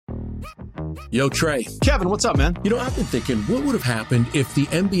Yo, Trey. Kevin, what's up, man? You know, I've been thinking, what would have happened if the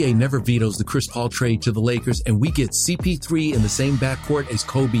NBA never vetoes the Chris Paul trade to the Lakers and we get CP3 in the same backcourt as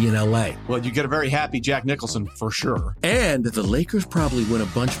Kobe in LA? Well, you get a very happy Jack Nicholson for sure. And the Lakers probably win a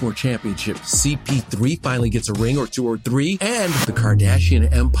bunch more championships. CP3 finally gets a ring or two or three, and the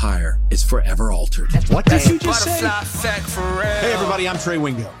Kardashian empire is forever altered. What did you just say? Hey, everybody, I'm Trey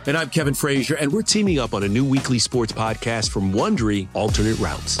Wingo. And I'm Kevin Frazier, and we're teaming up on a new weekly sports podcast from Wondery, Alternate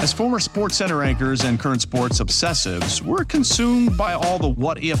Routes. As former Sports Center anchors and current sports obsessives, we're consumed by all the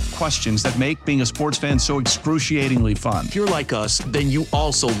what-if questions that make being a sports fan so excruciatingly fun. If you're like us, then you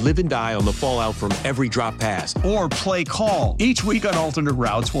also live and die on the fallout from every drop pass. Or play call. Each week on Alternate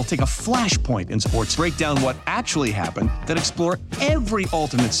Routes, we'll take a flashpoint in sports, break down what actually happened, then explore every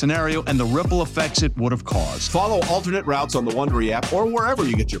alternate scenario and the ripple effects it would have caused. Follow Alternate Routes on the Wondery app or wherever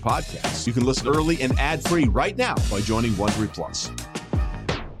you get your podcasts. You can listen early and ad-free right now by joining Wondery Plus.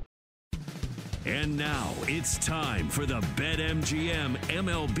 And now it's time for the BetMGM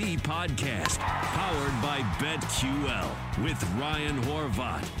MLB podcast, powered by BetQL, with Ryan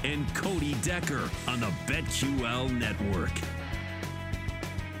Horvat and Cody Decker on the BetQL network.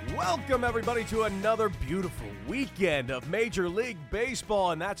 Welcome, everybody, to another beautiful weekend of Major League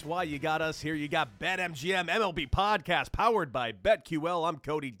Baseball, and that's why you got us here. You got BetMGM MLB podcast, powered by BetQL. I'm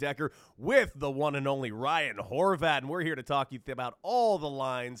Cody Decker with the one and only Ryan Horvat, and we're here to talk to you about all the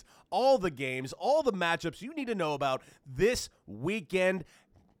lines, all the games, all the matchups you need to know about this weekend.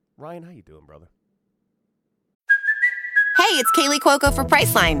 Ryan, how you doing, brother? Hey, it's Kaylee Cuoco for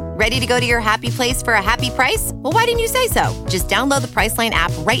Priceline. Ready to go to your happy place for a happy price? Well, why didn't you say so? Just download the Priceline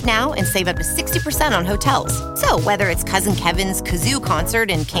app right now and save up to 60% on hotels. So whether it's Cousin Kevin's Kazoo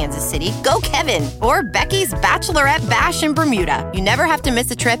concert in Kansas City, go Kevin, or Becky's Bachelorette Bash in Bermuda, you never have to miss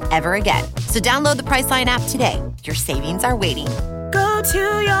a trip ever again. So download the Priceline app today. Your savings are waiting. Go to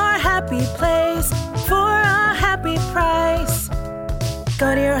your happy place for a happy price.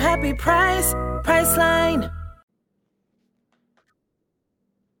 Go to your happy price, Priceline.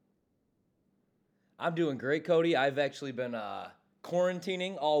 I'm doing great, Cody. I've actually been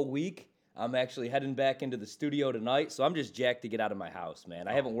quarantining all week. I'm actually heading back into the studio tonight, so I'm just jacked to get out of my house, man.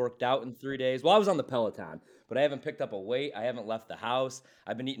 I haven't worked out in 3 days. Well, I was on the Peloton, but I haven't picked up a weight. I haven't left the house.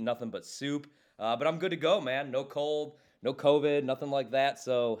 I've been eating nothing but soup, but I'm good to go, man. No cold, no COVID, nothing like that.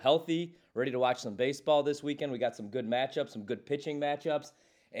 So healthy, ready to watch some baseball this weekend. We got some good matchups, some good pitching matchups,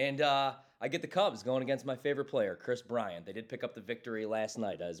 and I get the Cubs going against my favorite player, Kris Bryant. They did pick up the victory last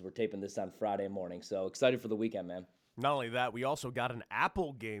night as we're taping this on Friday morning. So excited for the weekend, man. Not only that, we also got an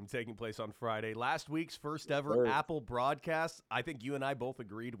Apple game taking place on Friday. Last week's first ever Apple broadcast. I think you and I both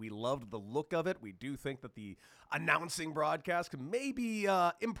agreed we loved the look of it. We do think that the announcing broadcast could maybe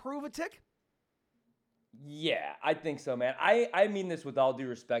improve a tick. Yeah, I think so, man. I mean this with all due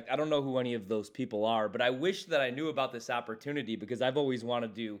respect. I don't know who any of those people are, but I wish that I knew about this opportunity because I've always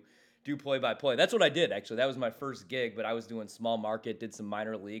wanted to do play-by-play. That's what I did, actually. That was my first gig, but I was doing small market, did some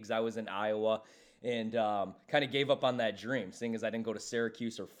minor leagues. I was in Iowa and kind of gave up on that dream, seeing as I didn't go to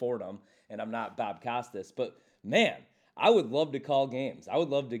Syracuse or Fordham, and I'm not Bob Costas. But, man, I would love to call games. I would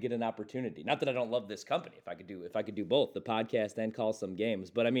love to get an opportunity. Not that I don't love this company. If I could do both, the podcast and call some games.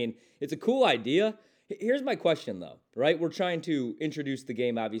 But, I mean, it's a cool idea. Here's my question, though, right? We're trying to introduce the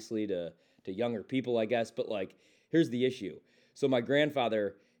game, obviously, to younger people, I guess. But, like, here's the issue. So my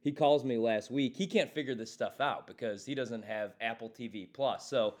grandfather, he calls me last week. He can't figure this stuff out because he doesn't have Apple TV Plus.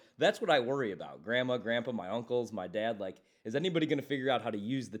 So that's what I worry about. Grandma, grandpa, my uncles, my dad. Like, is anybody going to figure out how to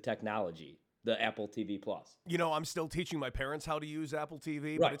use the technology, the Apple TV Plus? You know, I'm still teaching my parents how to use Apple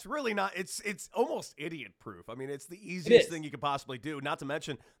TV, Right. but it's really not, it's almost idiot proof. I mean, it's the easiest thing you could possibly do, not to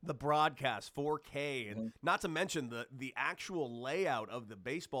mention the broadcast, 4K, and not to mention the actual layout of the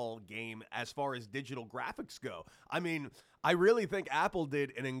baseball game as far as digital graphics go. I mean, I really think Apple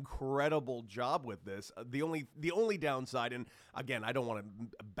did an incredible job with this. The only downside, and again, I don't want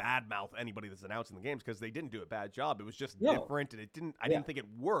to badmouth anybody that's announcing the games because they didn't do a bad job. It was just different, and I didn't think it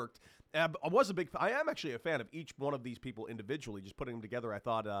worked. I am actually a fan of each one of these people individually. Just putting them together, I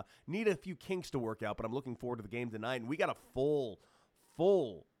thought need a few kinks to work out, but I'm looking forward to the game tonight. And we got a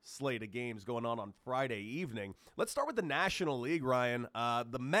full slate of games going on Friday evening. Let's start with the National League, Ryan.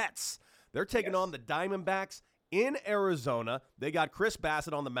 The Mets, they're taking on the Diamondbacks in Arizona. They got Chris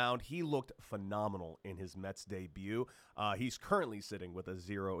Bassett on the mound. He looked phenomenal in his Mets debut. He's currently sitting with a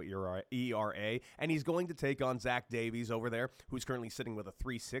 0 ERA, and he's going to take on Zach Davies over there, who's currently sitting with a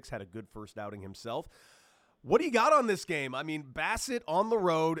 3.6, had a good first outing himself. What do you got on this game? I mean, Bassett on the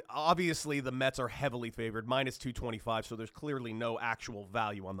road. Obviously, the Mets are heavily favored, minus 225, so there's clearly no actual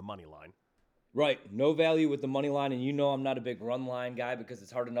value on the money line. Right. No value with the money line, and I'm not a big run line guy because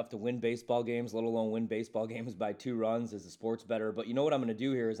it's hard enough to win baseball games, let alone win baseball games by 2 runs as a sports bettor. But you know what I'm going to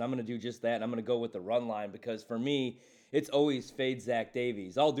do here is I'm going to do just that, and I'm going to go with the run line because for me, it's always fade Zach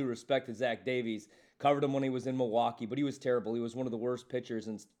Davies. All due respect to Zach Davies, covered him when he was in Milwaukee, but he was terrible. He was one of the worst pitchers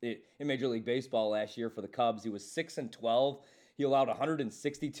in Major League Baseball last year for the Cubs. He was 6-12. He allowed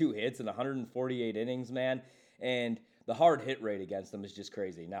 162 hits in 148 innings, man, and the hard hit rate against them is just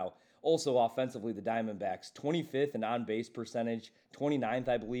crazy. Now, also offensively, the Diamondbacks, 25th in on-base percentage, 29th,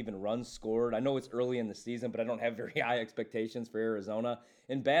 I believe, in runs scored. I know it's early in the season, but I don't have very high expectations for Arizona.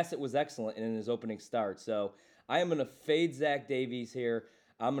 And Bassett was excellent in his opening start. So I am going to fade Zach Davies here.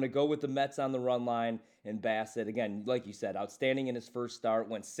 I'm going to go with the Mets on the run line and Bassett. Again, like you said, outstanding in his first start,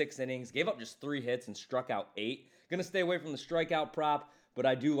 went 6 innings, gave up just 3 hits and struck out 8. Going to stay away from the strikeout prop. But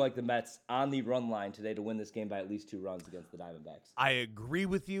I do like the Mets on the run line today to win this game by at least 2 runs against the Diamondbacks. I agree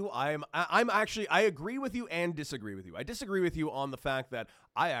with you. I agree with you and disagree with you. I disagree with you on the fact that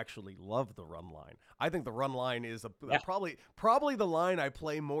I actually love the run line. I think the run line is probably the line I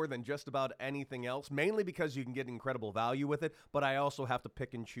play more than just about anything else, mainly because you can get incredible value with it, but I also have to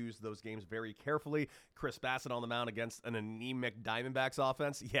pick and choose those games very carefully. Chris Bassett on the mound against an anemic Diamondbacks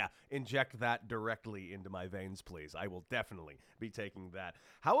offense. Yeah, inject that directly into my veins, please. I will definitely be taking that.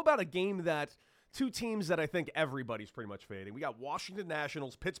 How about a game that 2 teams that I think everybody's pretty much fading? We got Washington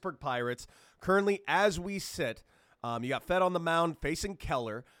Nationals, Pittsburgh Pirates. Currently, as we sit, you got Fed on the mound facing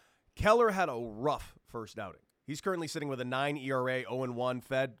Keller. Keller had a rough first outing. He's currently sitting with a 9 ERA, 0-1,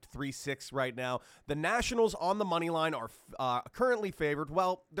 Fed 3.6 right now. The Nationals on the money line are currently favored.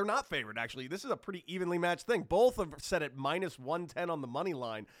 Well, they're not favored, actually. This is a pretty evenly matched thing. Both are set at -110 on the money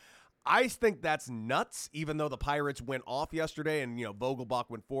line. I think that's nuts, even though the Pirates went off yesterday and,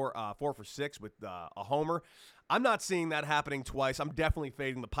 Vogelbach went 4 for 6 with a homer. I'm not seeing that happening twice. I'm definitely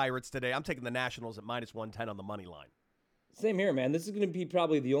fading the Pirates today. I'm taking the Nationals at -110 on the money line. Same here, man. This is going to be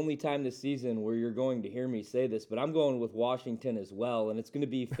probably the only time this season where you're going to hear me say this, but I'm going with Washington as well, and it's going to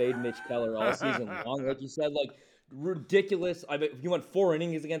be fade Mitch Keller all season long. Like you said, ridiculous. I mean, he went 4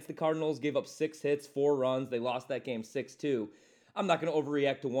 innings against the Cardinals, gave up 6 hits, 4 runs. They lost that game 6-2. I'm not going to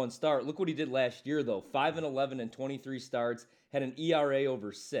overreact to 1 start. Look what he did last year, though. 5-11 in 23 starts, had an ERA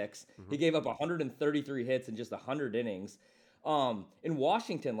over 6. He gave up 133 hits in just 100 innings. In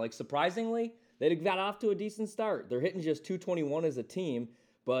Washington, surprisingly, they got off to a decent start. They're hitting just .221 as a team,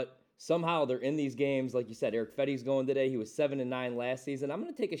 but somehow they're in these games. Like you said, Eric Fetty's going today. He was 7-9 last season. I'm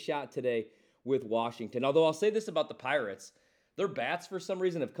going to take a shot today with Washington. Although I'll say this about the Pirates. Their bats, for some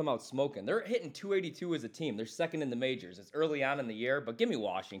reason, have come out smoking. They're hitting .282 as a team. They're second in the majors. It's early on in the year, but give me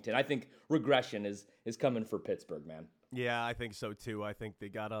Washington. I think regression is coming for Pittsburgh, man. Yeah, I think so, too. I think they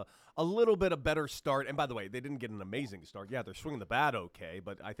got a little bit of better start. And by the way, they didn't get an amazing start. Yeah, they're swinging the bat okay,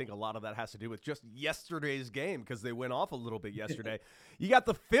 but I think a lot of that has to do with just yesterday's game because they went off a little bit yesterday. You got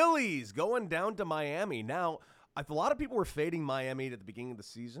the Phillies going down to Miami. Now, a lot of people were fading Miami at the beginning of the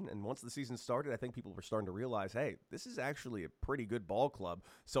season, and once the season started, I think people were starting to realize, hey, this is actually a pretty good ball club.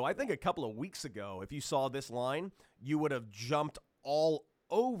 So I think a couple of weeks ago, if you saw this line, you would have jumped all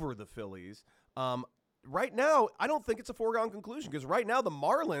over the Phillies. Right now, I don't think it's a foregone conclusion because right now the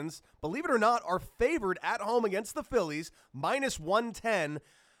Marlins, believe it or not, are favored at home against the Phillies, -110.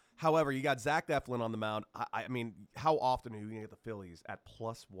 However, you got Zach Eflin on the mound. I mean, how often are you going to get the Phillies at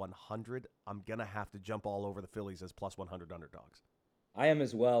 +100? I'm going to have to jump all over the Phillies as +100 underdogs. I am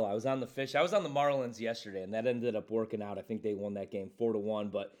as well. I was on the Marlins yesterday, and that ended up working out. I think they won that game 4-1.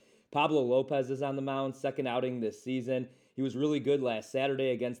 But Pablo Lopez is on the mound, second outing this season. He was really good last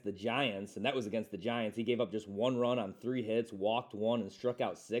Saturday against the Giants, and that was against the Giants. He gave up just 1 run on 3 hits, walked 1, and struck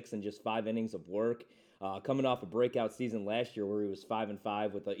out 6 in just 5 innings of work. Coming off a breakout season last year where he was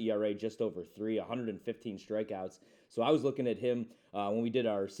 5-5 with an ERA just over 3, 115 strikeouts. So I was looking at him when we did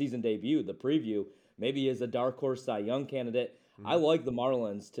our season debut, the preview, maybe as a dark horse Cy Young candidate. I like the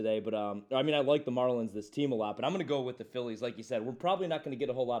Marlins today, but I like the Marlins, this team, a lot, but I'm going to go with the Phillies. Like you said, we're probably not going to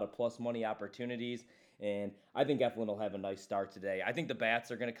get a whole lot of plus money opportunities, and I think Eflin will have a nice start today. I think the bats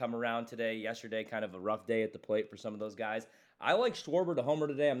are going to come around today. Yesterday, kind of a rough day at the plate for some of those guys. I like Schwarber to homer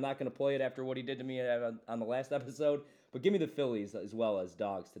today. I'm not going to play it after what he did to me on the last episode, but give me the Phillies as well as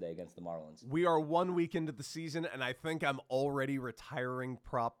dogs today against the Marlins. We are 1 week into the season, and I think I'm already retiring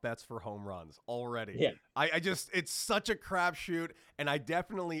prop bets for home runs already. Yeah. It's such a crapshoot, and I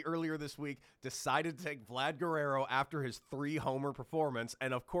definitely earlier this week decided to take Vlad Guerrero after his 3-homer performance,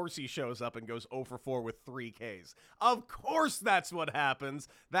 and of course he shows up and goes 0 for 4 with 3 Ks. Of course that's what happens.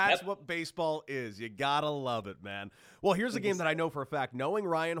 That's what baseball is. You gotta love it, man. Well, here's a game that I know for a fact, knowing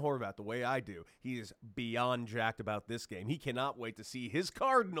Ryan Horvat the way I do, he is beyond jacked about this this game. He cannot wait to see his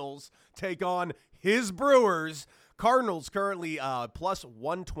Cardinals take on his Brewers. Cardinals currently plus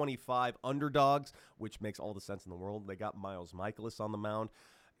 125 underdogs, which makes all the sense in the world. They got Miles Mikolas on the mound.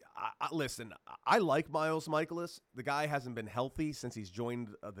 Listen, I like Miles Mikolas. The guy hasn't been healthy since he's joined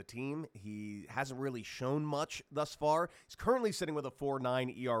the team. He hasn't really shown much thus far. He's currently sitting with a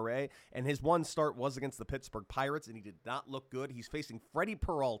 4.9 ERA, and his one start was against the Pittsburgh Pirates, and he did not look good. He's facing Freddie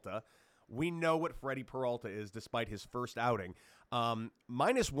Peralta. We know what Freddie Peralta is despite his first outing.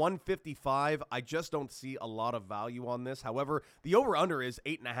 Minus 155, I just don't see a lot of value on this. However, the over-under is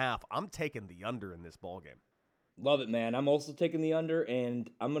 8.5. I'm taking the under in this ballgame. Love it, man. I'm also taking the under, and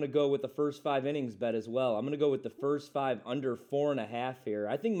I'm going to go with the first 5 innings bet as well. I'm going to go with the first 5 under 4.5 here.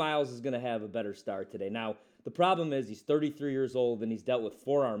 I think Miles is going to have a better start today. Now, the problem is he's 33 years old, and he's dealt with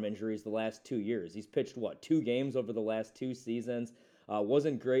forearm injuries the last 2 years. He's pitched, 2 games over the last 2 seasons.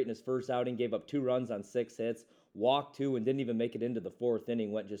 Wasn't great in his first outing, gave up 2 runs on 6 hits, walked 2, and didn't even make it into the 4th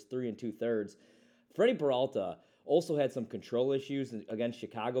inning, went just 3 2/3. Freddie Peralta also had some control issues against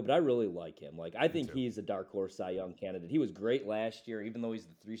Chicago, but I really like him. I think he's a dark horse Cy Young candidate. He was great last year, even though he's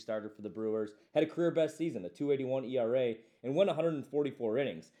the 3 starter for the Brewers. Had a career-best season, a 2.81 ERA, and went 144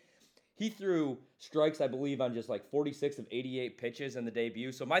 innings. He threw strikes, I believe, on just 46 of 88 pitches in the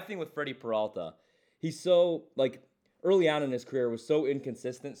debut. So my thing with Freddie Peralta, he's so, early on in his career was so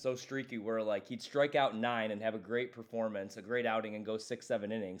inconsistent, so streaky, where he'd strike out 9 and have a great performance, a great outing, and go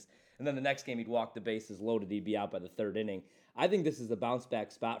 6-7 innings. And then the next game he'd walk the bases loaded, he'd be out by the 3rd inning. I think this is a bounce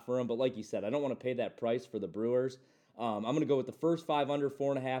back spot for him, but like you said, I don't want to pay that price for the Brewers. I'm going to go with the first 5 under,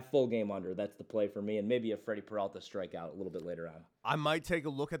 4.5, full game under. That's the play for me, and maybe a Freddie Peralta strikeout a little bit later on. I might take a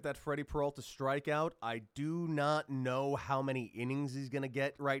look at that Freddie Peralta strikeout. I do not know how many innings he's going to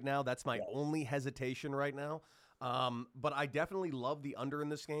get right now. That's my only hesitation right now. But I definitely love the under in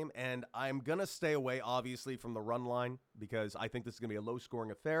this game, and I'm going to stay away, obviously, from the run line because I think this is going to be a low-scoring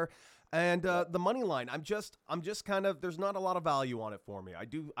affair. And the money line, I'm just kind of, there's not a lot of value on it for me.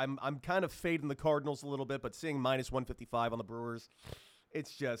 I'm kind of fading the Cardinals a little bit, but seeing minus 155 on the Brewers,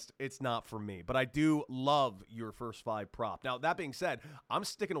 it's not for me. But I do love your first 5 prop. Now, that being said, I'm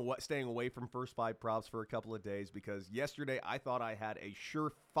staying away from first 5 props for a couple of days because yesterday I thought I had a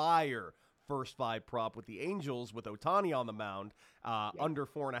surefire first 5 prop with the Angels with Ohtani on the mound under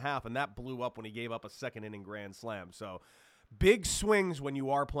 4.5, and that blew up when he gave up a 2nd inning grand slam. So big swings when you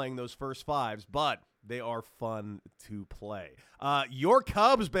are playing those first 5s, but they are fun to play. Your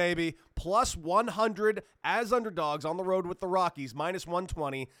Cubs, baby, plus 100 as underdogs on the road with the Rockies, minus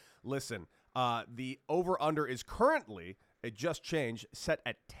 120. Listen, the over-under is currently, it just changed, set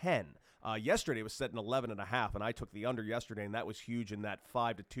at 10. Yesterday it was set in 11.5, and I took the under yesterday, and that was huge in that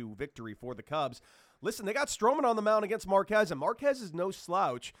 5-2 victory for the Cubs. Listen, they got Stroman on the mound against Marquez, and Marquez is no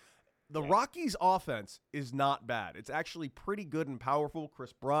slouch. The Rockies' offense is not bad. It's actually pretty good and powerful.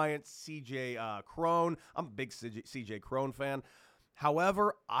 Chris Bryant, C.J. Cron. I'm a big C.J. Cron fan.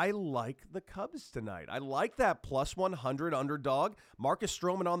 However, I like the Cubs tonight. I like that plus 100 underdog. Marcus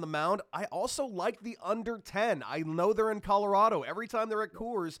Stroman on the mound. I also like the under 10. I know they're in Colorado. Every time they're at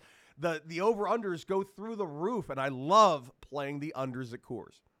Coors, the over-unders go through the roof, and I love playing the unders at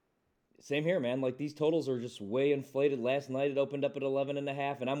Coors. Same here, man. These totals are just way inflated. Last night it opened up at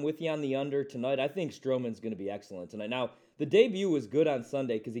 11.5, and I'm with you on the under tonight. I think Stroman's going to be excellent tonight. Now, the debut was good on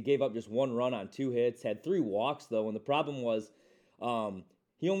Sunday because he gave up just 1 run on 2 hits, had 3 walks, though, and the problem was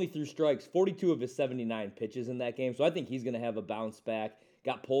he only threw strikes 42 of his 79 pitches in that game, so I think he's going to have a bounce back.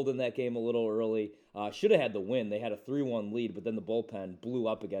 Got pulled in that game a little early. Should have had the win. They had a 3-1 lead, but then the bullpen blew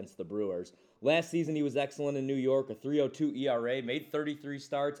up against the Brewers. Last season, he was excellent in New York, a 3.02 ERA, made 33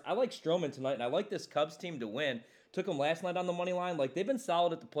 starts. I like Stroman tonight, and I like this Cubs team to win. Took them last night on the money line. They've been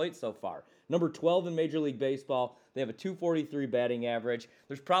solid at the plate so far. Number 12 in Major League Baseball. They have a 243 batting average.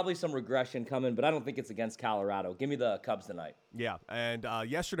 There's probably some regression coming, but I don't think it's against Colorado. Give me the Cubs tonight. Yeah, and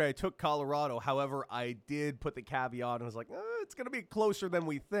yesterday I took Colorado. However, I did put the caveat and was like, it's going to be closer than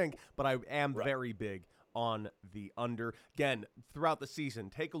we think, but I am very big on the under. Again, throughout the season,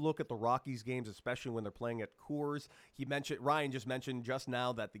 take a look at the Rockies games, especially when they're playing at Coors. Ryan just mentioned just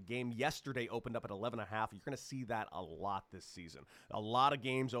now that the game yesterday opened up at 11.5. You're going to see that a lot this season. A lot of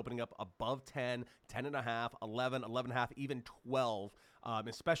games opening up above 10, 10.5, 11, 11.5, even 12,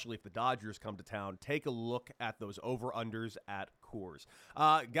 especially if the Dodgers come to town. Take a look at those over-unders at Coors.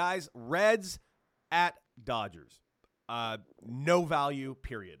 Guys, Reds at Dodgers. No value,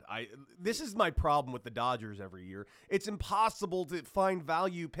 period. This is my problem with the Dodgers every year. It's impossible to find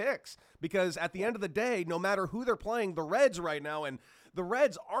value picks because at the end of the day, no matter who they're playing, the Reds right now, and The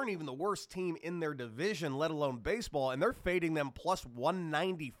Reds aren't even the worst team in their division, let alone baseball, and they're fading them plus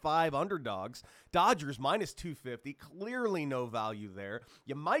 195 underdogs. Dodgers minus 250, clearly no value there.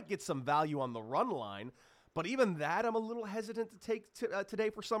 You might get some value on the run line, but even that I'm a little hesitant to take today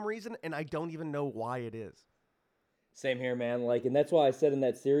for some reason, and I don't even know why it is. Same here, man. And that's why I said in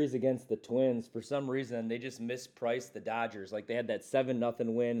that series against the Twins, for some reason, they just mispriced the Dodgers. They had that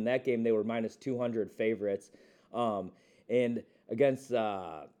 7-0 win. In that game, they were minus 200 favorites. And against,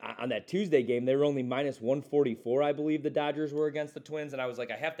 on that Tuesday game, they were only minus 144, I believe the Dodgers were against the Twins. And I was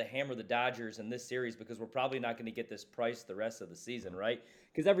like, I have to hammer the Dodgers in this series because we're probably not going to get this price the rest of the season, right?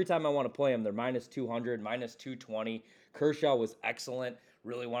 Because every time I want to play them, they're minus 200, minus 220. Kershaw was excellent.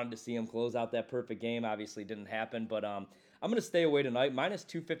 Really wanted to see him close out that perfect game. Obviously didn't happen, but I'm going to stay away tonight. Minus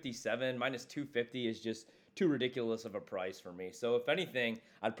 257, minus 250 is just too ridiculous of a price for me. So if anything,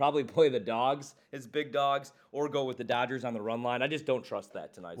 I'd probably play the dogs as big dogs or go with the Dodgers on the run line. I just don't trust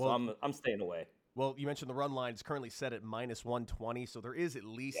that tonight, so I'm staying away. Well, you mentioned the run line is currently set at minus 120, so there is at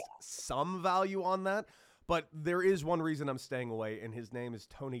least some value on that. But there is one reason I'm staying away, and his name is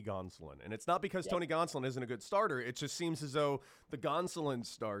Tony Gonsolin. And it's not because Tony Gonsolin isn't a good starter. It just seems as though the Gonsolin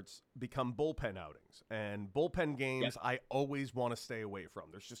starts become bullpen outings. And bullpen games I always want to stay away from.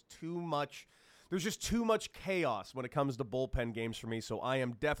 There's just too much chaos when it comes to bullpen games for me, so I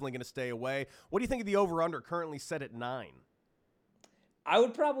am definitely going to stay away. What do you think of the over-under currently set at 9? I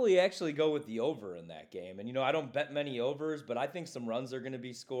would probably actually go with the over in that game. And, I don't bet many overs, but I think some runs are going to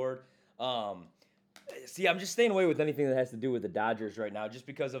be scored. See, I'm just staying away with anything that has to do with the Dodgers right now just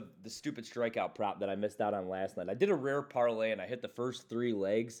because of the stupid strikeout prop that I missed out on last night. I did a rare parlay, and I hit the first 3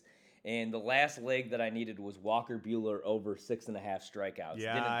 legs, and the last leg that I needed was Walker Buehler over 6.5 strikeouts.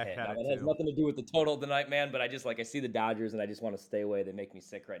 Yeah, Didn't hit. Now, that has nothing to do with the total tonight, man, but I just, I see the Dodgers, and I just want to stay away. They make me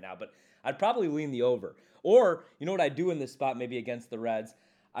sick right now, but I'd probably lean the over. Or, you know what I do in this spot maybe against the Reds?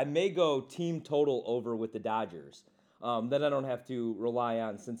 I may go team total over with the Dodgers. Then I don't have to rely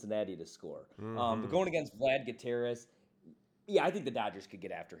on Cincinnati to score. But going against Vlad Gutierrez, I think the Dodgers could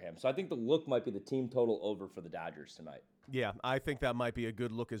get after him. So I think the look might be the team total over for the Dodgers tonight. Yeah, I think that might be a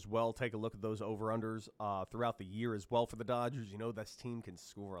good look as well. Take a look at those over-unders throughout the year as well for the Dodgers. This team can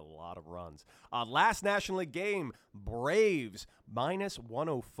score a lot of runs. Last National League game, Braves minus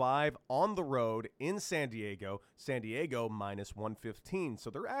 105 on the road in San Diego. San Diego minus 115. So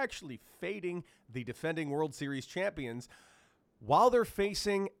they're actually fading the defending World Series champions while they're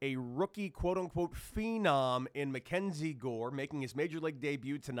facing a rookie, quote-unquote, phenom in Mackenzie Gore, making his Major League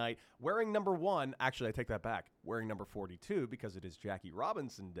debut tonight, wearing number 1. Actually, I take that back. Wearing number 42 because it is Jackie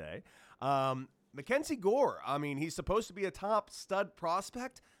Robinson Day. Mackenzie Gore, he's supposed to be a top stud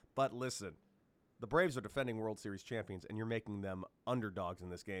prospect, but listen, the Braves are defending World Series champions, and you're making them underdogs in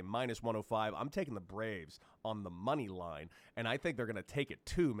this game. Minus 105. I'm taking the Braves on the money line, and I think they're going to take it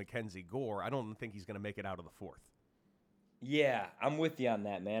to Mackenzie Gore. I don't think he's going to make it out of the 4th. Yeah, I'm with you on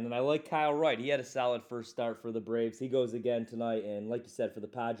that, man. And I like Kyle Wright. He had a solid first start for the Braves. He goes again tonight. And like you said, for the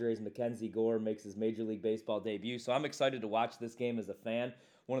Padres, Mackenzie Gore makes his Major League Baseball debut. So I'm excited to watch this game as a fan.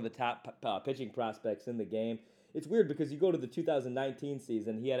 One of the top pitching prospects in the game. It's weird because you go to the 2019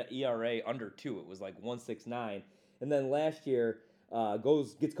 season, he had an ERA under 2. It was 1.69. And then last year,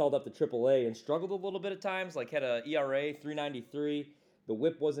 gets called up to AAA and struggled a little bit at times. Had a ERA 3.93. The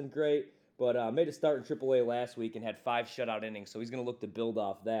whip wasn't great. But made a start in AAA last week and had 5 shutout innings, so he's going to look to build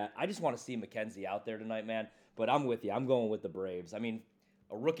off that. I just want to see Mackenzie out there tonight, man. But I'm with you. I'm going with the Braves. A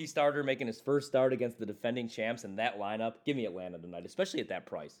rookie starter making his first start against the defending champs in that lineup. Give me Atlanta tonight, especially at that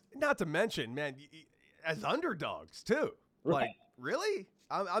price. Not to mention, man, as underdogs, too. Right. Really?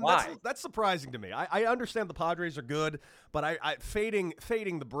 Why? That's surprising to me. I understand the Padres are good, but I fading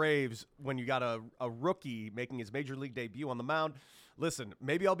the Braves when you got a rookie making his Major League debut on the mound. Listen,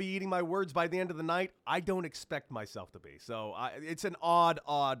 maybe I'll be eating my words by the end of the night. I don't expect myself to be. So it's an odd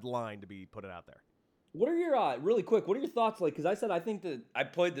line to be putting out there. What are your, really quick, what are your thoughts because I said I think that I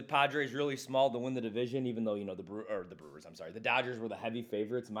played the Padres really small to win the division, even though, the Dodgers were the heavy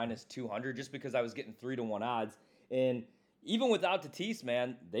favorites, minus 200, just because I was getting 3-1 odds. And even without Tatis,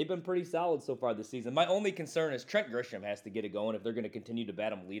 man, they've been pretty solid so far this season. My only concern is Trent Grisham has to get it going if they're going to continue to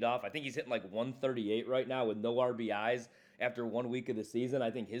bat him leadoff. I think he's hitting 138 right now with no RBIs after 1 week of the season. I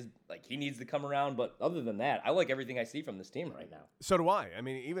think he needs to come around. But other than that, I like everything I see from this team right now. So do I.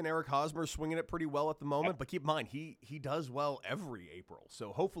 Even Eric Hosmer's swinging it pretty well at the moment. But keep in mind, he does well every April.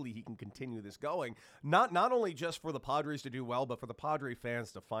 So hopefully he can continue this going. Not only just for the Padres to do well, but for the Padre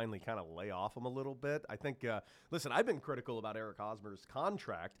fans to finally kind of lay off him a little bit. I think, listen, I've been critical about Eric Hosmer's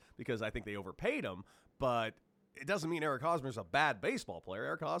contract because I think they overpaid him. But it doesn't mean Eric Hosmer's a bad baseball player.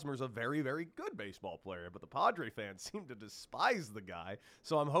 Eric Hosmer's a very, very good baseball player, but the Padre fans seem to despise the guy.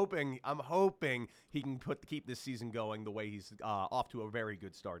 So I'm hoping he can keep this season going the way he's off to a very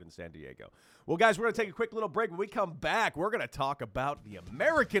good start in San Diego. Well, guys, we're going to take a quick little break. When we come back, we're going to talk about the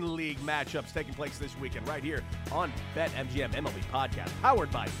American League matchups taking place this weekend right here on BetMGM MLB Podcast,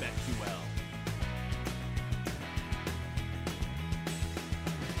 powered by BetQL.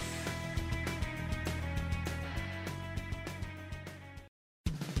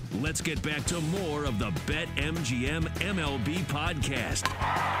 Let's get back to more of the BetMGM MLB podcast.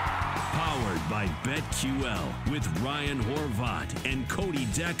 Powered by BetQL with Ryan Horvat and Cody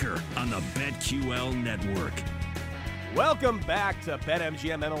Decker on the BetQL network. Welcome back to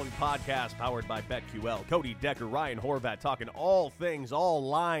BetMGM MLB Podcast, powered by BetQL. Cody Decker, Ryan Horvat, talking all things, all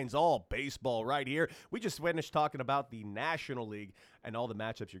lines, all baseball right here. We just finished talking about the National League and all the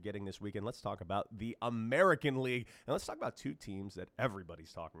matchups you're getting this weekend. Let's talk about the American League. And let's talk about two teams that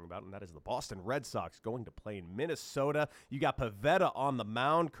everybody's talking about, and that is the Boston Red Sox going to play in Minnesota. You got Pivetta on the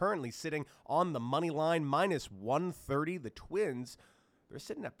mound, currently sitting on the money line, minus 130. The Twins, they're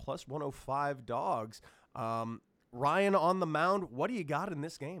sitting at plus 105 dogs. Ryan on the mound, what do you got in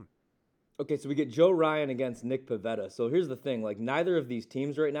this game? Okay, so we get Joe Ryan against Nick Pivetta. So here's the thing, like neither of these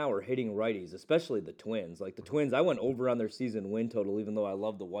teams right now are hitting righties, especially the Twins. Like the Twins, I went over on their season win total, even though I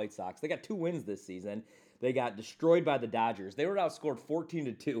love the White Sox. They got 2 wins this season. They got destroyed by the Dodgers. They were outscored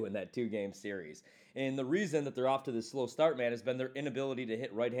 14-2 in that 2-game series. And the reason that they're off to this slow start, man, has been their inability to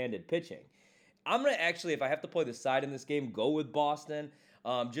hit right-handed pitching. I'm going to actually, if I have to play the side in this game, go with Boston.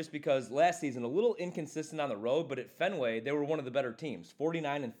 Just because last season, a little inconsistent on the road, but at Fenway, they were one of the better teams,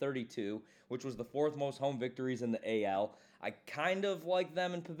 49-32, which was the 4th most home victories in the AL. I kind of like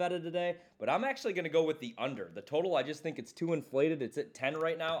them in Pivetta today, but I'm actually going to go with the under. The total, I just think it's too inflated. It's at 10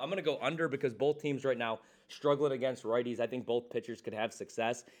 right now. I'm going to go under because both teams right now struggling against righties. I think both pitchers could have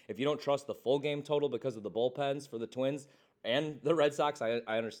success. If you don't trust the full game total because of the bullpens for the Twins and the Red Sox, I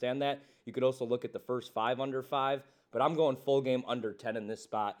understand that. You could also look at the first 5 under 5. But I'm going full game under 10 in this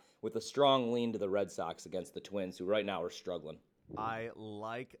spot with a strong lean to the Red Sox against the Twins, who right now are struggling. I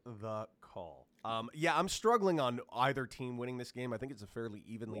like the call. Yeah, I'm struggling on either team winning this game. I think it's a fairly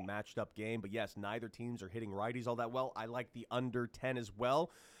evenly matched up game. But yes, neither teams are hitting righties all that well. I like the under 10 as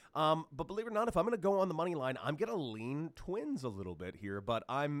well. But believe it or not, if I'm going to go on the money line, I'm going to lean Twins a little bit here. But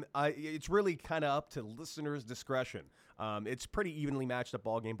it's really kind of up to listeners' discretion. It's pretty evenly matched up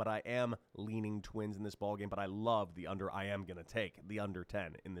ball game, but I am leaning Twins in this ball game. But I love the under. I am going to take the under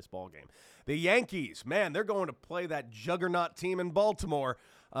 10 in this ball game. The Yankees, man, they're going to play that juggernaut team in Baltimore.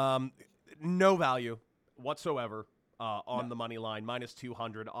 No value whatsoever. On the money line, minus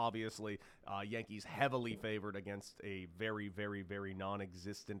 200, obviously. Yankees heavily favored against a very, very, very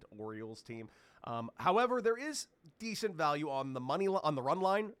non-existent Orioles team. However, there is decent value on the on the run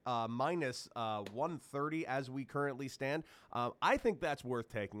line, minus 130 as we currently stand. I think that's worth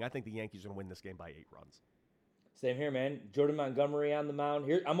taking. I think the Yankees are going to win this game by 8 runs. Same here, man. Jordan Montgomery on the mound.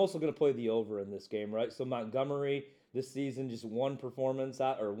 Here, I'm also going to play the over in this game, right? So Montgomery this season, just one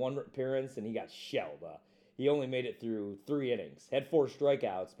appearance, and he got shelled. He only made it through 3 innings, had 4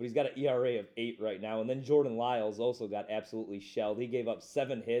 strikeouts, but he's got an ERA of 8 right now. And then Jordan Lyles also got absolutely shelled. He gave up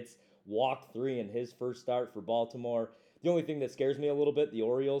 7 hits, walked 3 in his first start for Baltimore. The only thing that scares me a little bit, the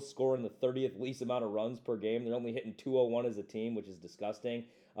Orioles scoring the 30th least amount of runs per game. They're only hitting 201 as a team, which is disgusting.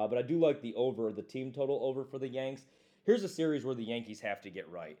 But I do like the over, the team total over for the Yanks. Here's a series where the Yankees have to get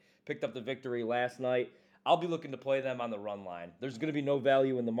right. Picked up the victory last night. I'll be looking to play them on the run line. There's going to be no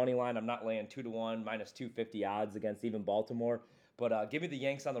value in the money line. I'm not laying 2-1, minus 250 odds against even Baltimore. But give me the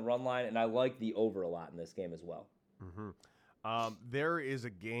Yanks on the run line, and I like the over a lot in this game as well. Mm-hmm. There is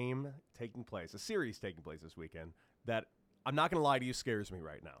a game taking place, a series taking place this weekend that, I'm not going to lie to you, scares me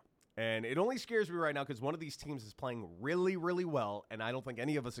right now. And it only scares me right now because one of these teams is playing really, really well, and I don't think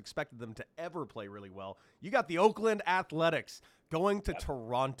any of us expected them to ever play really well. You got the Oakland Athletics going to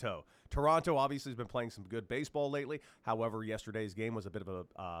Toronto. Toronto obviously has been playing some good baseball lately. However, yesterday's game was a bit of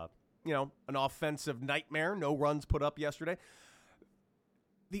an offensive nightmare. No runs put up yesterday.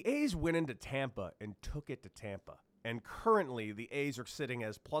 The A's went into Tampa and took it to Tampa. And currently, the A's are sitting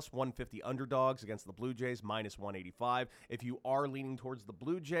as plus 150 underdogs against the Blue Jays, minus 185. If you are leaning towards the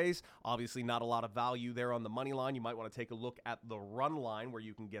Blue Jays, obviously not a lot of value there on the money line. You might want to take a look at the run line where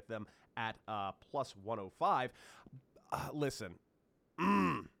you can get them at plus 105. Listen,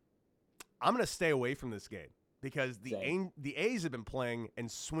 I'm going to stay away from this game because the A's have been playing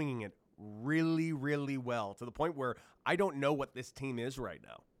and swinging it really, really well to the point where I don't know what this team is right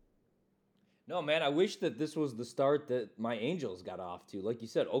now. No, man, I wish that this was the start that my Angels got off to. Like you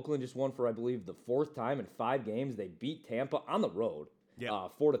said, Oakland just won for, I believe, the 4th time in 5 games. They beat Tampa on the road,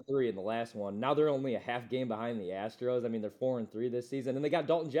 4-3 in the last one. Now they're only a half game behind the Astros. I mean, they're 4-3 this season, and they got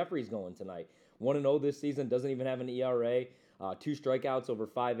Dalton Jeffries going tonight. 1-0 this season, doesn't even have an ERA. 2 strikeouts over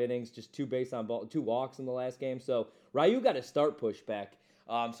 5 innings, just 2 base on ball, 2 walks in the last game. So Ryu got a start pushback.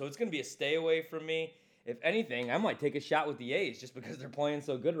 So it's going to be a stay away from me. If anything, I might take a shot with the A's just because they're playing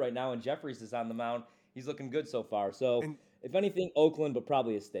so good right now, and Jeffries is on the mound. He's looking good so far. So, if anything, Oakland, but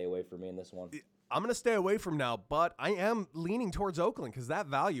probably a stay away for me in this one. I'm going to stay away from now, but I am leaning towards Oakland because that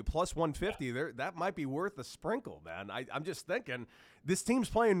value, plus 150, that might be worth a sprinkle, man. I'm just thinking this team's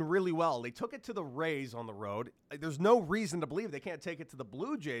playing really well. They took it to the Rays on the road. There's no reason to believe they can't take it to the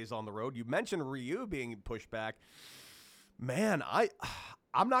Blue Jays on the road. You mentioned Ryu being pushed back. Man,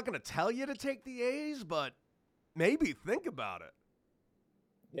 I'm not going to tell you to take the A's, but maybe think about it.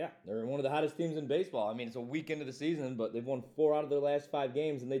 Yeah, they're one of the hottest teams in baseball. I mean, it's a week into the season, but they've won 4 out of their last 5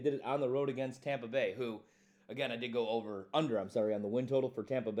 games, and they did it on the road against Tampa Bay, who, again, I did go on the win total for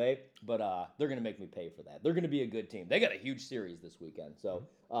Tampa Bay, but they're going to make me pay for that. They're going to be a good team. They got a huge series this weekend. So,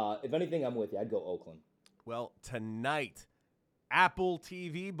 if anything, I'm with you. I'd go Oakland. Well, tonight, Apple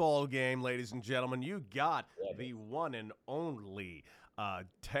TV ball game, ladies and gentlemen. You got the one and only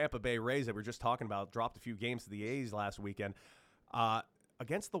Tampa Bay Rays that we were just talking about. Dropped a few games to the A's last weekend.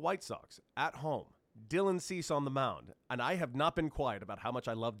 Against the White Sox at home. Dylan Cease on the mound. And I have not been quiet about how much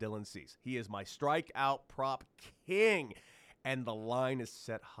I love Dylan Cease. He is my strikeout prop king. And the line is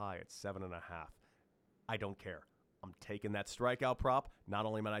set high at 7.5. I don't care. I'm taking that strikeout prop. Not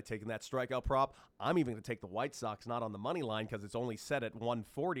only am I taking that strikeout prop, I'm even going to take the White Sox, not on the money line because it's only set at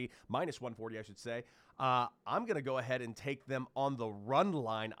 140, minus 140, I should say. I'm going to go ahead and take them on the run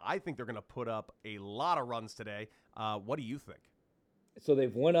line. I think they're going to put up a lot of runs today. What do you think? So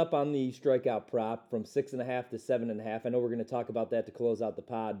they've went up on the strikeout prop from 6.5 to 7.5. I know we're going to talk about that to close out the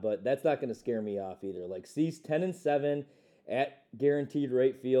pod, but that's not going to scare me off either. Like Cease 10-7 at guaranteed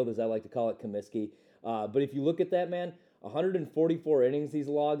rate field, as I like to call it, Comiskey. But if you look at that, man, 144 innings he's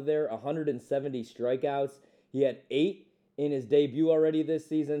logged there, 170 strikeouts. He had 8 in his debut already this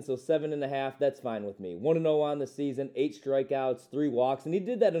season, so 7.5, that's fine with me. 1-0 on the season, 8 strikeouts, 3 walks, and he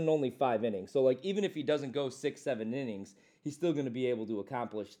did that in only 5 innings. So, like, even if he doesn't go 6-7 innings, he's still going to be able to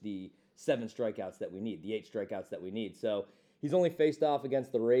accomplish the 7 strikeouts that we need, the 8 strikeouts that we need. So, he's only faced off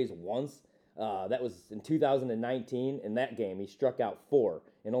against the Rays once. That was in 2019. In that game, he struck out 4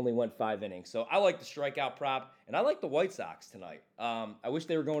 and only went 5 innings. So I like the strikeout prop, and I like the White Sox tonight. I wish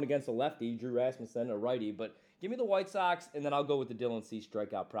they were going against a lefty, Drew Rasmussen, a righty, but give me the White Sox, and then I'll go with the Dylan Cease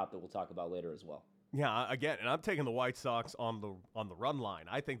strikeout prop that we'll talk about later as well. Yeah, again, and I'm taking the White Sox on the run line.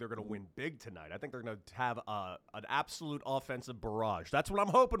 I think they're going to win big tonight. I think they're going to have an absolute offensive barrage. That's what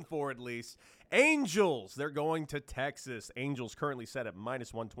I'm hoping for, at least. Angels, they're going to Texas. Angels currently set at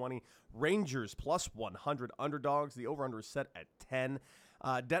minus 120. Rangers plus 100 underdogs. The over-under is set at 10.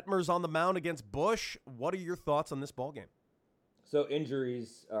 Detmer's on the mound against Busch. What are your thoughts on this ballgame? So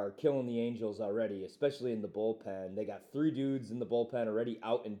injuries are killing the Angels already, especially in the bullpen. They got 3 dudes in the bullpen already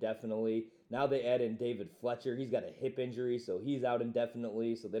out indefinitely. Now they add in David Fletcher. He's got a hip injury, so he's out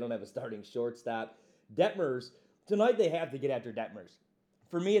indefinitely, so they don't have a starting shortstop. Detmers, tonight they have to get after Detmers.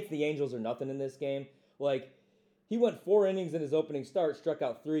 For me, it's the Angels or nothing in this game. Like, he went 4 innings in his opening start, struck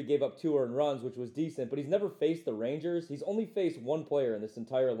out 3, gave up 2 earned runs, which was decent, but he's never faced the Rangers. He's only faced 1 player in this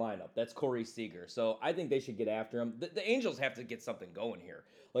entire lineup. That's Corey Seager. So I think they should get after him. The Angels have to get something going here.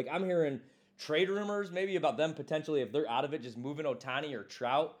 Like, I'm hearing trade rumors maybe about them potentially, if they're out of it, just moving Ohtani or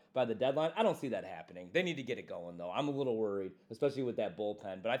Trout by the deadline. I don't see that happening. They need to get it going, though. I'm a little worried, especially with that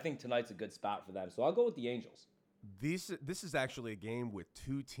bullpen, but I think tonight's a good spot for them. So I'll go with the Angels. This is actually a game with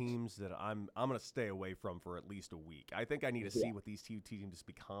 2 teams that I'm going to stay away from for at least a week. I think I need to see what these 2 teams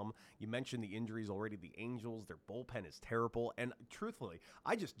become. You mentioned the injuries already. The Angels, their bullpen is terrible. And truthfully,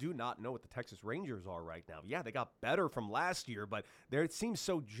 I just do not know what the Texas Rangers are right now. Yeah, they got better from last year, but it seems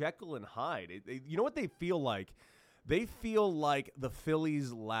so Jekyll and Hyde. You know what they feel like? They feel like the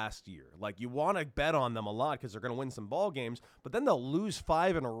Phillies last year. Like, you want to bet on them a lot because they're going to win some ball games, but then they'll lose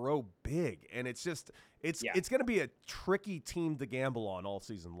 5 in a row big. And it's just it's going to be a tricky team to gamble on all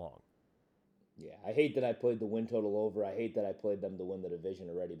season long. Yeah, I hate that I played the win total over. I hate that I played them to win the division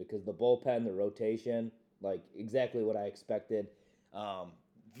already because the bullpen, the rotation, like exactly what I expected.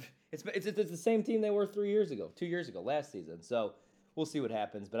 It's the same team they were 2 years ago, last season. So we'll see what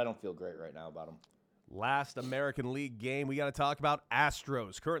happens, but I don't feel great right now about them. Last American League game, we got to talk about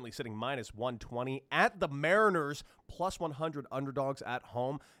Astros, currently sitting -120 at the Mariners, +100 underdogs at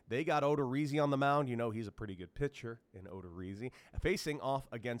home. They got Odorizzi on the mound. You know he's a pretty good pitcher in Odorizzi. Facing off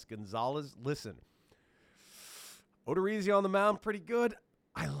against Gonzalez. Listen, Odorizzi on the mound, pretty good.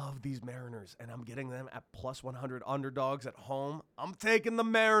 I love these Mariners, and I'm getting them at +100 underdogs at home. I'm taking the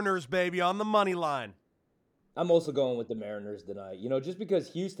Mariners, baby, on the money line. I'm also going with the Mariners tonight. You know, just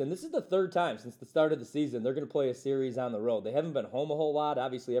because Houston, this is the third time since the start of the season, they're going to play a series on the road. They haven't been home a whole lot.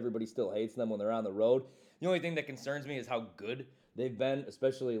 Obviously, everybody still hates them when they're on the road. The only thing that concerns me is how good they've been,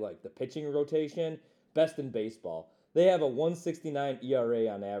 especially like the pitching rotation. Best in baseball. They have a 1.69 ERA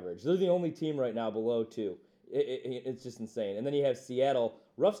on average. They're the only team right now below 2. It's just insane. And then you have Seattle.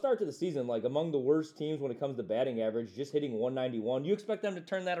 Rough start to the season, like among the worst teams when it comes to batting average, just hitting 191. You expect them to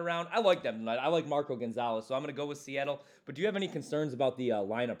turn that around? I like them tonight. I like Marco Gonzalez, so I'm going to go with Seattle. But do you have any concerns about the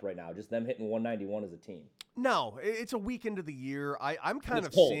lineup right now, just them hitting 191 as a team? No, it's a week into the year. I'm kind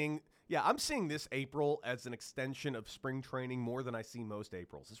of cold. I'm seeing this April as an extension of spring training more than I see most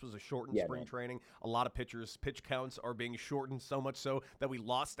Aprils. This was a shortened spring training. A lot of pitchers' pitch counts are being shortened, so much so that we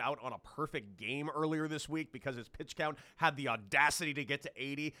lost out on a perfect game earlier this week because his pitch count had the audacity to get to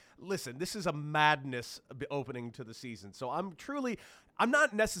 80. Listen, this is a madness opening to the season. So I'm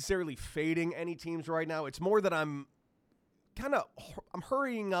not necessarily fading any teams right now. It's more that I'm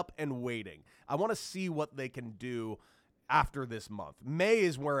hurrying up and waiting. I want to see what they can do after this month. May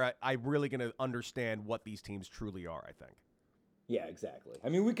is where I'm really going to understand what these teams truly are, I think. Yeah, exactly. I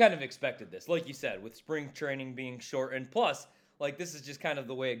mean, we kind of expected this, like you said, with spring training being shortened. Plus, like, this is just kind of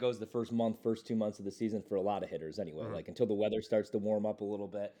the way it goes the first 2 months of the season for a lot of hitters anyway, like until the weather starts to warm up a little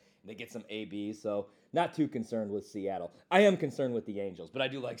bit and they get some ABs. So not too concerned with Seattle. I am concerned with the Angels, but I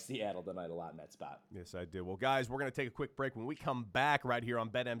do like Seattle tonight a lot in that spot. Yes, I do. Well, guys, we're going to take a quick break. When we come back right here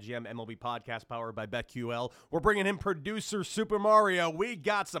on BetMGM MLB Podcast powered by BetQL, we're bringing in producer Super Mario. We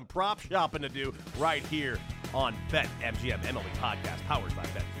got some prop shopping to do right here on BetMGM MLB Podcast powered by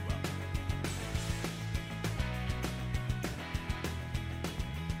BetQL.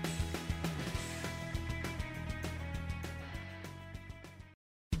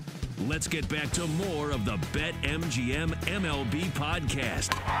 Let's get back to more of the BetMGM MLB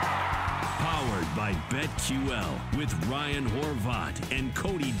podcast. Powered by BetQL with Ryan Horvat and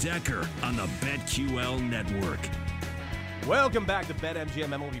Cody Decker on the BetQL network. Welcome back to BetMGM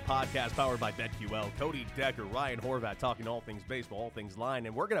MLB Podcast powered by BetQL. Cody Decker, Ryan Horvat talking all things baseball, all things line.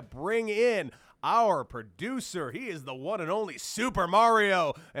 And we're going to bring in our producer. He is the one and only Super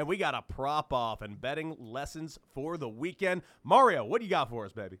Mario. And we got a prop off and betting lessons for the weekend. Mario, what do you got for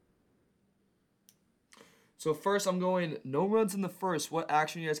us, baby? So first, I'm going no runs in the first. What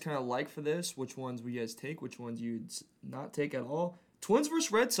action you guys kind of like for this? Which ones will you guys take? Which ones you'd not take at all? Twins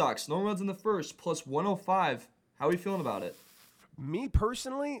versus Red Sox. No runs in the first. Plus 105. How are you feeling about it? Me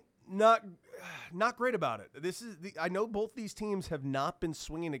personally, not great about it. I know both these teams have not been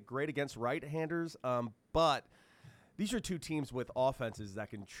swinging it great against right-handers, but these are two teams with offenses that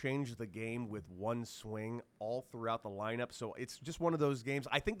can change the game with one swing all throughout the lineup. So it's just one of those games.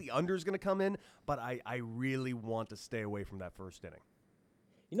 I think the under is going to come in, but I really want to stay away from that first inning.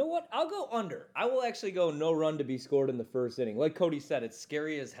 You know what? I'll go under. I will actually go no run to be scored in the first inning. Like Cody said, it's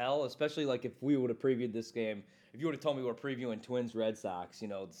scary as hell, especially like if we would have previewed this game. If you would have told me we're previewing Twins Red Sox,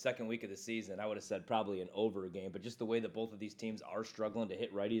 the second week of the season, I would have said probably an over game. But just the way that both of these teams are struggling to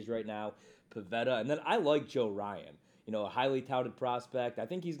hit righties right now, Pivetta, and then I like Joe Ryan. A highly touted prospect. I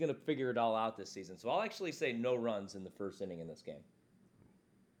think he's going to figure it all out this season. So I'll actually say no runs in the first inning in this game.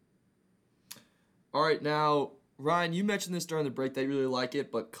 All right, now, Ryan, you mentioned this during the break that you really like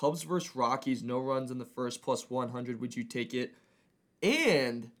it, but Cubs versus Rockies, no runs in the first, plus 100. Would you take it?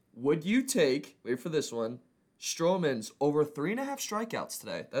 And would you take, wait for this one, Stroman's over 3.5 strikeouts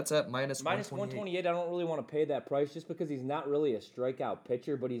today? That's at minus 128. I don't really want to pay that price just because he's not really a strikeout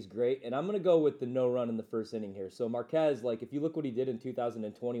pitcher, but he's great. And I'm going to go with the no run in the first inning here. So Marquez, if you look what he did in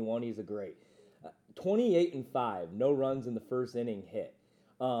 2021, he's a great. 28-5, no runs in the first inning hit.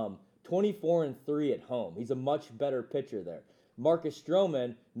 24-3 at home. He's a much better pitcher there. Marcus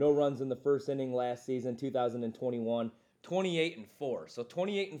Stroman, no runs in the first inning last season, 2021. 28-4. So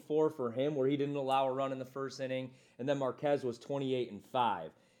 28-4 for him, where he didn't allow a run in the first inning, and then Marquez was 28-5.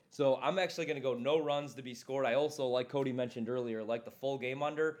 So I'm actually going to go no runs to be scored. I also, like Cody mentioned earlier, like the full game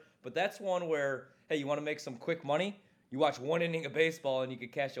under, but that's one where, hey, you want to make some quick money? You watch one inning of baseball and you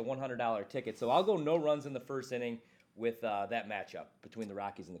could cash a $100 ticket. So I'll go no runs in the first inning with that matchup between the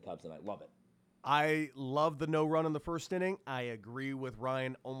Rockies and the Cubs, and I love it. I love the no run in the first inning. I agree with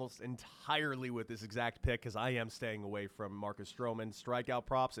Ryan almost entirely with this exact pick because I am staying away from Marcus Stroman strikeout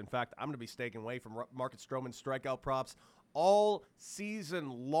props. In fact, I'm going to be staying away from Marcus Stroman strikeout props all season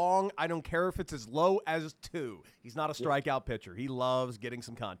long. I don't care if it's as low as 2. He's not a strikeout pitcher. He loves getting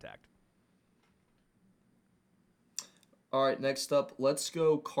some contact. All right, next up, let's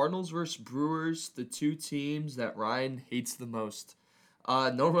go Cardinals versus Brewers, the 2 teams that Ryan hates the most.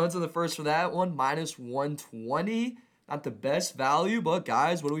 No runs in the first for that one, -120. Not the best value, but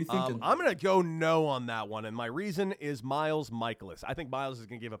guys, what are we thinking? I'm going to go no on that one, and my reason is Miles Mikolas. I think Miles is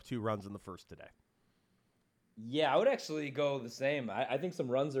going to give up 2 runs in the first today. Yeah, I would actually go the same. I think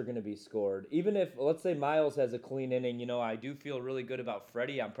some runs are going to be scored. Even if, let's say, Miles has a clean inning, I do feel really good about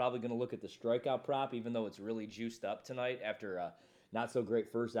Freddie. I'm probably going to look at the strikeout prop, even though it's really juiced up tonight after a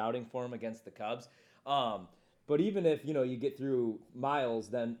not-so-great first outing for him against the Cubs. But even if, you get through Miles,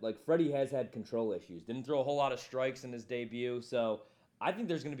 then, Freddie has had control issues. Didn't throw a whole lot of strikes in his debut, so I think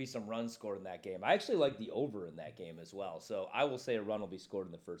there's going to be some runs scored in that game. I actually like the over in that game as well, so I will say a run will be scored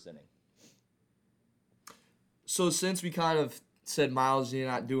in the first inning. So since we kind of said Miles, you're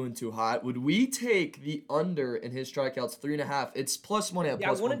not doing too hot, would we take the under in his strikeouts 3.5? It's plus money at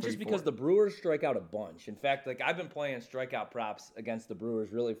plus 134. I wouldn't just because the Brewers strike out a bunch. In fact, I've been playing strikeout props against the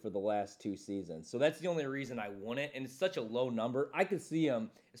Brewers really for the last 2 seasons. So that's the only reason I wouldn't. And it's such a low number. I could see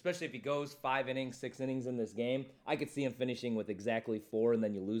him, especially if he goes 5 innings, 6 innings in this game, I could see him finishing with exactly 4 and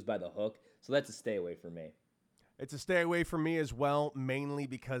then you lose by the hook. So that's a stay away for me. It's a stay away from me as well, mainly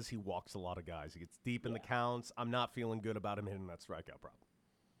because he walks a lot of guys. He gets deep in the counts. I'm not feeling good about him hitting that strikeout prop.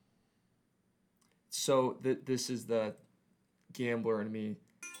 So this is the gambler in me.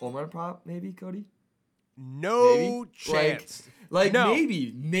 Home run prop, maybe, Cody? No chance. No.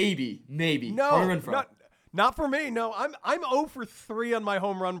 Maybe. No, home run prop. Not for me. No, I'm 0 for 3 on my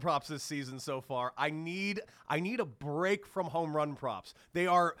home run props this season so far. I need a break from home run props.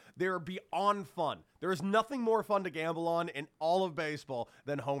 They're beyond fun. There is nothing more fun to gamble on in all of baseball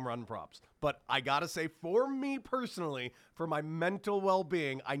than home run props. But I gotta say, for me personally, for my mental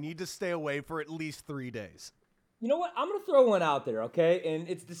well-being, I need to stay away for at least 3 days. You know what? I'm going to throw one out there, okay? And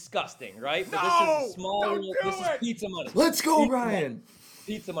it's disgusting, right? But this is small. This is pizza money. Let's go, Ryan.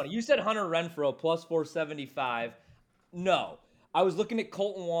 Pizza money. You said Hunter Renfroe plus 475. No. I was looking at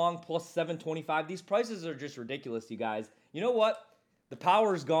Colton Wong plus 725. These prices are just ridiculous, you guys. You know what? The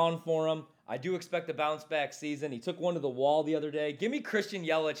power's gone for him. I do expect a bounce-back season. He took one to the wall the other day. Give me Christian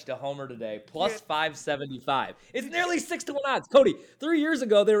Yelich to homer today, plus 575. It's nearly 6-1 odds. Cody, 3 years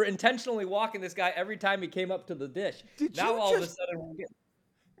ago, they were intentionally walking this guy every time he came up to the dish. Now all of a sudden, we're getting...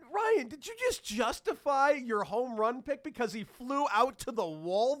 Ryan, did you just justify your home run pick because he flew out to the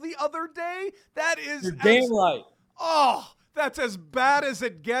wall the other day? That is... You're damn right. Oh, that's as bad as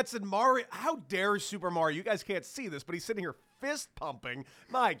it gets. And Mario, how dare Super Mario? You guys can't see this, but he's sitting here fist pumping.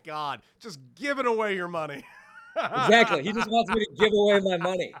 My God, just giving away your money. Exactly. He just wants me to give away my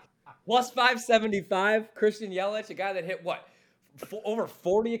money. Plus 575, Christian Yelich, a guy that hit what? Over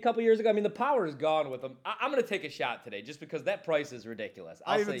 40 a couple years ago. I mean, the power is gone with him. I'm going to take a shot today just because that price is ridiculous.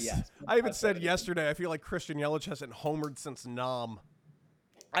 I'll say yes. I even said yesterday, I feel like Christian Yelich hasn't homered since Nam.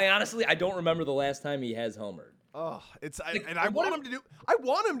 I don't remember the last time he has homered. Oh, I want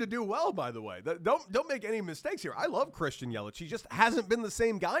him to do well, by the way. Don't make any mistakes here. I love Christian Yelich. He just hasn't been the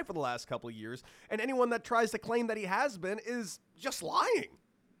same guy for the last couple of years, and anyone that tries to claim that he has been is just lying.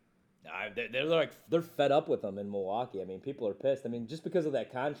 They're fed up with him in Milwaukee. I mean, people are pissed. I mean, just because of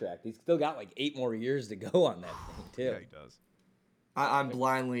that contract, he's still got 8 more years to go on that thing too. Yeah, he does. I'm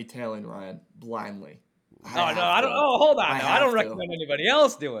blindly tailing Ryan. Blindly. I don't. Oh, hold on. I don't recommend anybody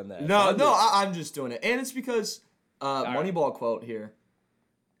else doing that. I'm just doing it, and it's because Moneyball quote here.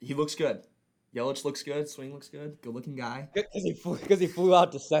 He looks good. Yelich looks good. Swing looks good. Good-looking guy. Because he flew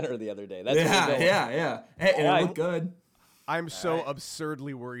out to center the other day. That's yeah. And it looked good. I'm so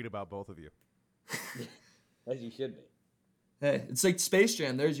absurdly worried about both of you. As you should be. Hey, it's like Space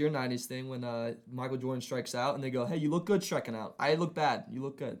Jam. There's your 90s thing when Michael Jordan strikes out, and they go, hey, you look good striking out. I look bad. You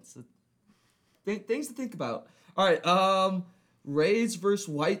look good. So, things to think about. All right, Rays versus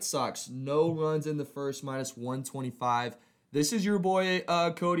White Sox. No runs in the first, minus 125. This is your boy,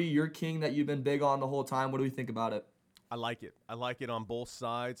 Cody, your king that you've been big on the whole time. What do we think about it? I like it. I like it on both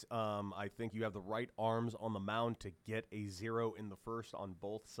sides. I think you have the right arms on the mound to get a 0 in the first on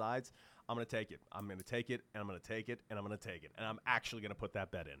both sides. I'm going to take it. I'm going to take it, and I'm going to take it, and I'm going to take it. And I'm actually going to put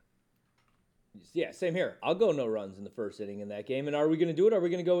that bet in. Yeah, same here. I'll go no runs in the first inning in that game. And are we going to do it? Are we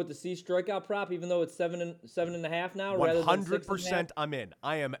going to go with the C strikeout prop, even though it's 7.5 now, rather than 100%? I'm in.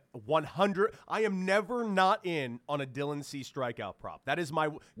 I am 100. I am never not in on a Dylan C strikeout prop. That is my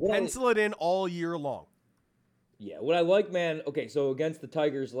pencil it in all year long. Yeah, what I like, man, okay, so against the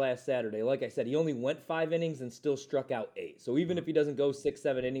Tigers last Saturday, like I said, he only went 5 innings and still struck out 8. So even if he doesn't go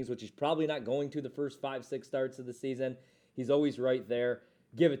 6-7 innings, which he's probably not going to the first 5-6 starts of the season, he's always right there.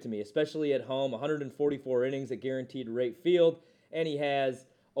 Give it to me, especially at home. 144 innings at Guaranteed Rate Field, and he has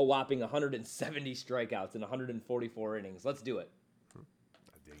a whopping 170 strikeouts in 144 innings. Let's do it.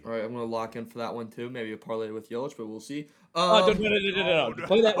 All right, I'm going to lock in for that one, too. Maybe a parlay with Yelich, but we'll see. No.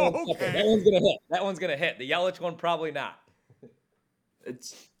 Play that one. Okay. That one's going to hit. That one's going to hit. The Yelich one, probably not.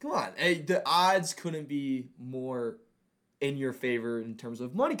 Come on. Hey, the odds couldn't be more in your favor in terms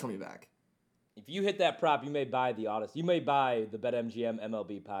of money coming back. If you hit that prop, you may buy the Odyssey. You may buy the BetMGM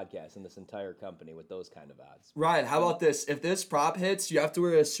MLB podcast and this entire company with those kind of odds. Ryan, how about this? If this prop hits, you have to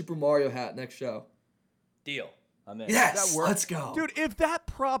wear a Super Mario hat next show. Deal. I'm in. Yes, let's go. Dude, if that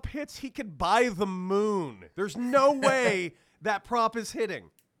prop hits, he could buy the moon. There's no way that prop is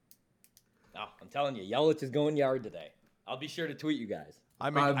hitting. Oh, I'm telling you, Yelich is going yard today. I'll be sure to tweet you guys. I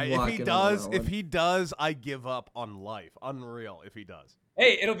mean, if he does, I give up on life. Unreal if he does.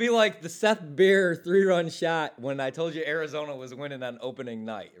 Hey, it'll be like the Seth Beer 3-run shot when I told you Arizona was winning on opening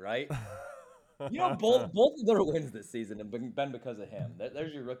night, right? You know, both of their wins this season have been because of him.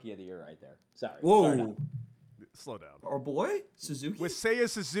 There's your Rookie of the Year right there. Sorry. Whoa. Slow down. Our boy, Suzuki? With Seiya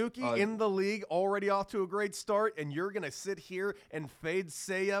Suzuki in the league, already off to a great start, and you're going to sit here and fade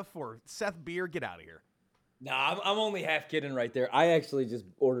Seiya for Seth Beer? Get out of here. Nah, I'm only half kidding right there. I actually just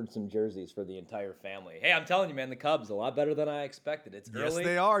ordered some jerseys for the entire family. Hey, I'm telling you, man, the Cubs a lot better than I expected. It's early. Yes,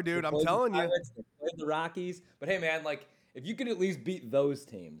 they are, dude. I'm telling you. They played the Rockies, but hey, man, like if you could at least beat those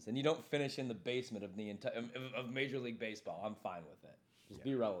teams and you don't finish in the basement of the of Major League Baseball, I'm fine with it. Just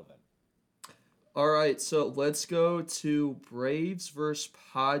be relevant. All right, so let's go to Braves versus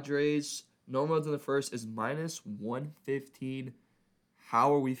Padres. No runs in the first is -115.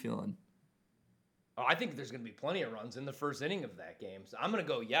 How are we feeling? Oh, I think there's going to be plenty of runs in the first inning of that game. So I'm going to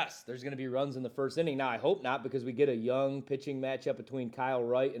go yes. There's going to be runs in the first inning. Now, I hope not because we get a young pitching matchup between Kyle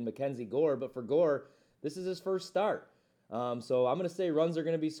Wright and Mackenzie Gore. But for Gore, this is his first start. So I'm going to say runs are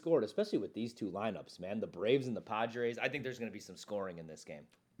going to be scored, especially with these two lineups, man. The Braves and the Padres. I think there's going to be some scoring in this game.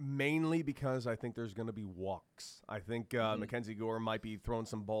 Mainly because I think there's going to be walks. I think Mackenzie Gore might be throwing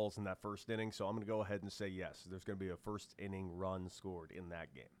some balls in that first inning. So I'm going to go ahead and say yes. There's going to be a first inning run scored in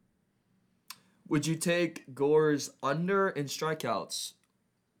that game. Would you take Gore's under in strikeouts?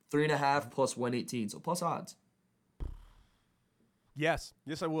 3.5 plus 118, so plus odds. Yes,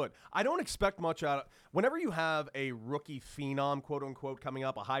 I would. I don't expect much out of whenever you have a rookie phenom, quote unquote, coming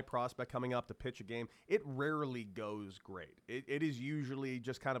up, a high prospect coming up to pitch a game, it rarely goes great. It is usually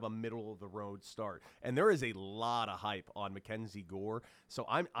just kind of a middle of the road start. And there is a lot of hype on Mackenzie Gore. So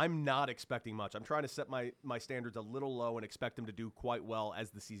I'm not expecting much. I'm trying to set my standards a little low and expect him to do quite well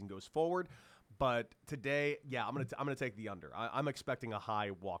as the season goes forward. But today, yeah, I'm gonna take the under. I'm expecting a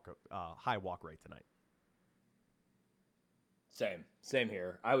high walk rate tonight. Same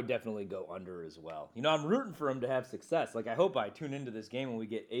here. I would definitely go under as well. You know, I'm rooting for him to have success. Like, I hope I tune into this game and we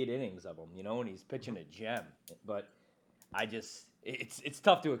get 8 innings of him, you know, and he's pitching a gem. But it's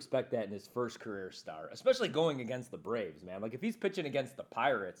tough to expect that in his first career start, especially going against the Braves, man. Like, if he's pitching against the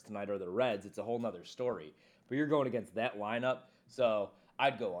Pirates tonight or the Reds, it's a whole nother story. But you're going against that lineup, so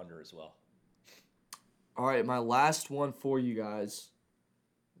I'd go under as well. All right, my last one for you guys.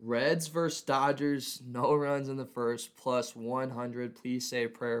 Reds versus Dodgers, no runs in the first, plus 100. Please say a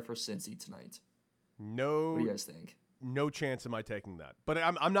prayer for Cincy tonight. No. What do you guys think? No chance am I taking that. But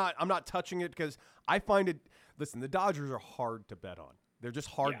I'm not touching it because I find it. Listen, the Dodgers are hard to bet on. They're just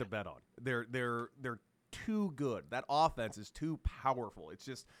hard to bet on. They're too good. That offense is too powerful. It's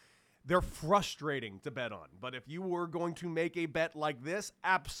just they're frustrating to bet on. But if you were going to make a bet like this,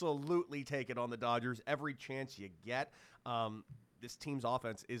 absolutely take it on the Dodgers every chance you get. This team's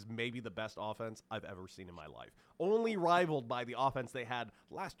offense is maybe the best offense I've ever seen in my life. Only rivaled by the offense they had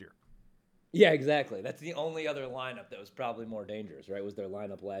last year. Yeah, exactly. That's the only other lineup that was probably more dangerous, right, was their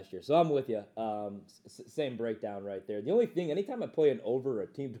lineup last year. So I'm with you. Same breakdown right there. The only thing, anytime I play an over, a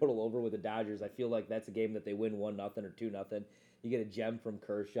team total over with the Dodgers, I feel like that's a game that they win 1-0 or 2-0. You get a gem from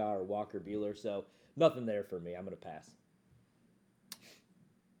Kershaw or Walker Buehler. So nothing there for me. I'm going to pass.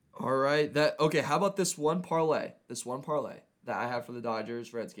 All right. Okay, how about this one parlay? That I have for the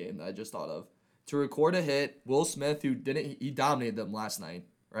Dodgers-Reds game that I just thought of. To record a hit, Will Smith, he dominated them last night,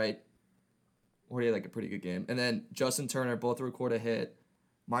 right? Or he had like a pretty good game. And then Justin Turner both record a hit.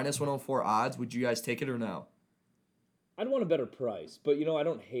 minus 104 odds. Would you guys take it or no? I'd want a better price, but, I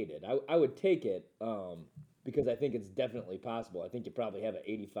don't hate it. I would take it because I think it's definitely possible. I think you probably have an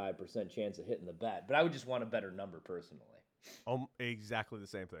 85% chance of hitting the bet, but I would just want a better number personally. Oh, exactly the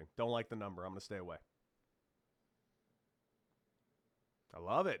same thing. Don't like the number. I'm going to stay away. I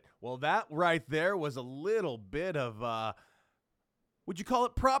love it. Well, that right there was a little bit of, would you call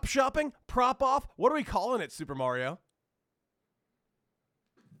it prop shopping? Prop off? What are we calling it, Super Mario?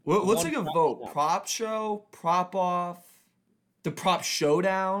 Well, let's take a vote. Prop show, prop off, the prop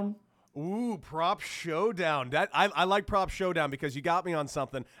showdown. Ooh, prop showdown. That I like prop showdown because you got me on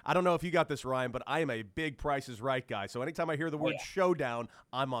something. I don't know if you got this, Ryan, but I am a big Price is Right guy. So anytime I hear the word showdown,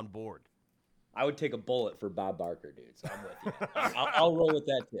 I'm on board. I would take a bullet for Bob Barker, dude. So I'm with you. I'll roll with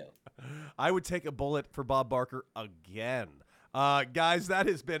that too. I would take a bullet for Bob Barker again. Guys, that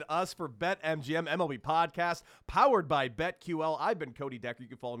has been us for BetMGM MLB Podcast, powered by BetQL. I've been Cody Decker. You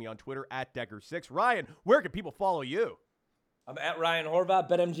can follow me on Twitter at Decker6. Ryan, where can people follow you? I'm at Ryan Horvath,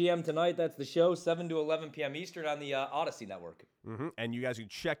 BetMGM tonight. That's the show, 7 to 11 p.m. Eastern on the Odyssey Network. Mm-hmm. And you guys can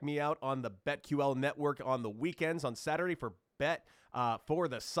check me out on the BetQL Network on the weekends on Saturday for for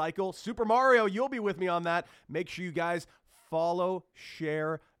the Cycle. Super Mario, you'll be with me on that. Make sure you guys follow,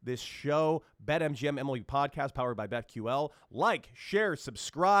 share this show, BetMGM MLB Podcast, powered by BetQL. Like, share,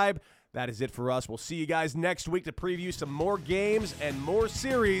 subscribe. That is it for us. We'll see you guys next week to preview some more games and more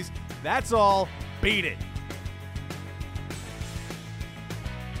series. That's all. Beat it.